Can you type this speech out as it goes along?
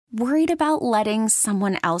Worried about letting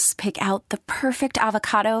someone else pick out the perfect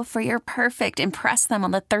avocado for your perfect impress them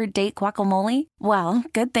on the third date guacamole? Well,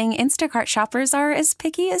 good thing Instacart shoppers are as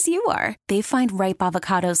picky as you are. They find ripe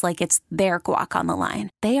avocados like it's their guac on the line.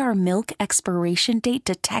 They are milk expiration date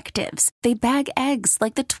detectives. They bag eggs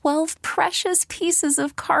like the 12 precious pieces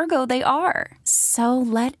of cargo they are. So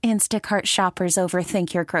let Instacart shoppers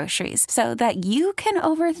overthink your groceries so that you can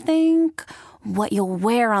overthink what you'll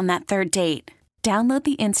wear on that third date. Download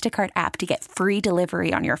the Instacart app to get free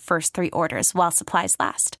delivery on your first 3 orders while supplies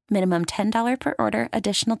last. Minimum $10 per order.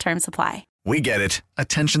 Additional terms apply. We get it.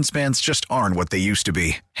 Attention spans just aren't what they used to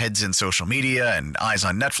be. Heads in social media and eyes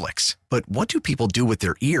on Netflix. But what do people do with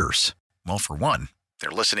their ears? Well, for one, they're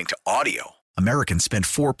listening to audio. Americans spend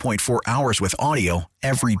 4.4 hours with audio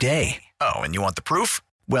every day. Oh, and you want the proof?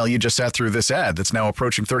 Well, you just sat through this ad that's now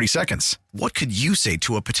approaching 30 seconds. What could you say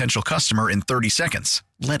to a potential customer in 30 seconds?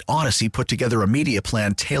 Let Odyssey put together a media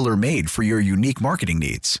plan tailor-made for your unique marketing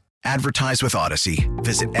needs. Advertise with Odyssey.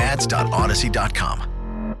 Visit ads.odyssey.com.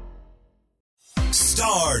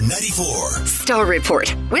 Star 94. Star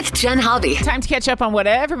Report with Jen Hobby. Time to catch up on what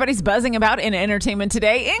everybody's buzzing about in entertainment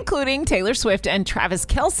today, including Taylor Swift and Travis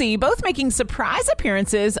Kelce, both making surprise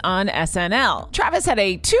appearances on SNL. Travis had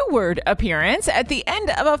a 2-word appearance at the end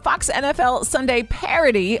of a Fox NFL Sunday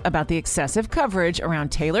parody about the excessive coverage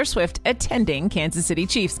around Taylor Swift attending Kansas City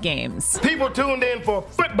Chiefs games. People tuned in for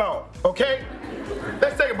football, okay?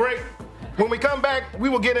 Let's take a break. When we come back, we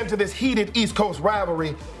will get into this heated East Coast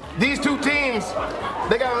rivalry. These two teams,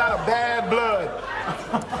 they got a lot of bad blood.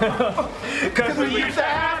 Because we used to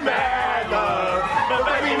have bad blood, but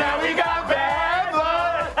baby, now we got bad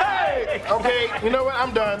blood. Hey! Okay, you know what?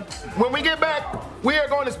 I'm done. When we get back, we are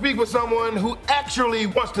going to speak with someone who actually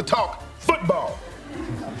wants to talk football.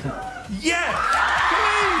 Yes!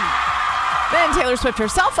 Then Taylor Swift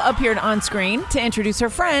herself appeared on screen to introduce her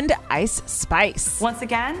friend, Ice Spice. Once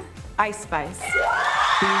again, Ice Spice.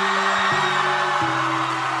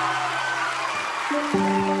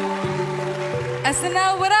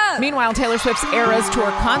 SNL, what up? Meanwhile, Taylor Swift's Eras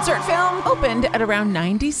Tour concert film opened at around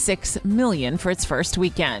 $96 million for its first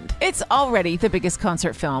weekend. It's already the biggest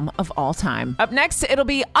concert film of all time. Up next, it'll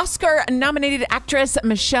be Oscar-nominated actress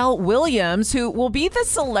Michelle Williams, who will be the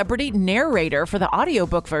celebrity narrator for the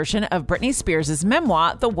audiobook version of Britney Spears'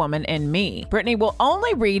 memoir, The Woman in Me. Britney will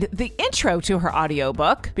only read the intro to her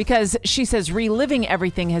audiobook because she says reliving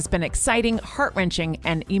everything has been exciting, heart-wrenching,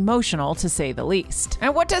 and emotional, to say the least.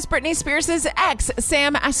 And what does Britney Spears' ex,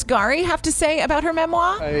 Sam Asghari, have to say about her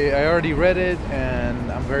memoir? I already read it,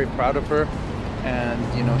 and I'm very proud of her.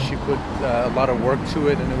 And, you know, she put a lot of work to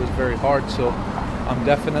it, and it was very hard. So I'm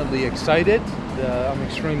definitely excited. I'm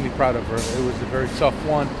extremely proud of her. It was a very tough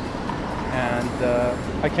one. And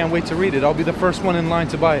I can't wait to read it. I'll be the first one in line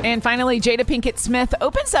to buy it. And finally, Jada Pinkett Smith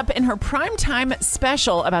opens up in her primetime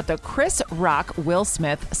special about the Chris Rock Will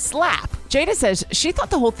Smith slap. Jada says she thought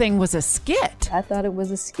the whole thing was a skit. I thought it was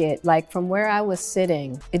a skit. Like, from where I was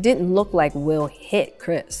sitting, it didn't look like Will hit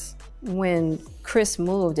Chris. When Chris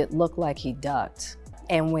moved, it looked like he ducked.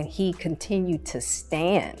 And when he continued to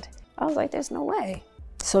stand, I was like, there's no way.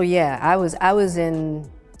 So yeah, I was in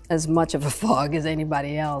as much of a fog as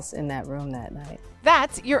anybody else in that room that night.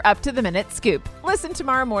 That's your up-to-the-minute scoop. Listen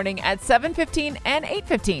tomorrow morning at 7:15 and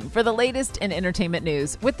 8:15 for the latest in entertainment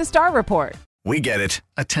news with the Star Report. We get it.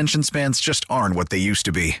 Attention spans just aren't what they used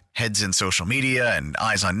to be. Heads in social media and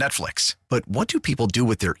eyes on Netflix. But what do people do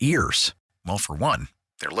with their ears? Well, for one,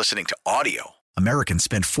 they're listening to audio. Americans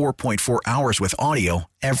spend 4.4 hours with audio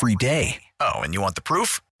every day. Oh, and you want the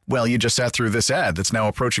proof? Well, you just sat through this ad that's now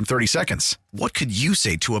approaching 30 seconds. What could you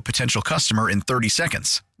say to a potential customer in 30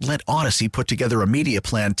 seconds? Let Odyssey put together a media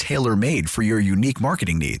plan tailor-made for your unique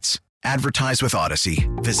marketing needs. Advertise with Odyssey.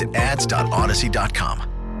 Visit ads.odyssey.com.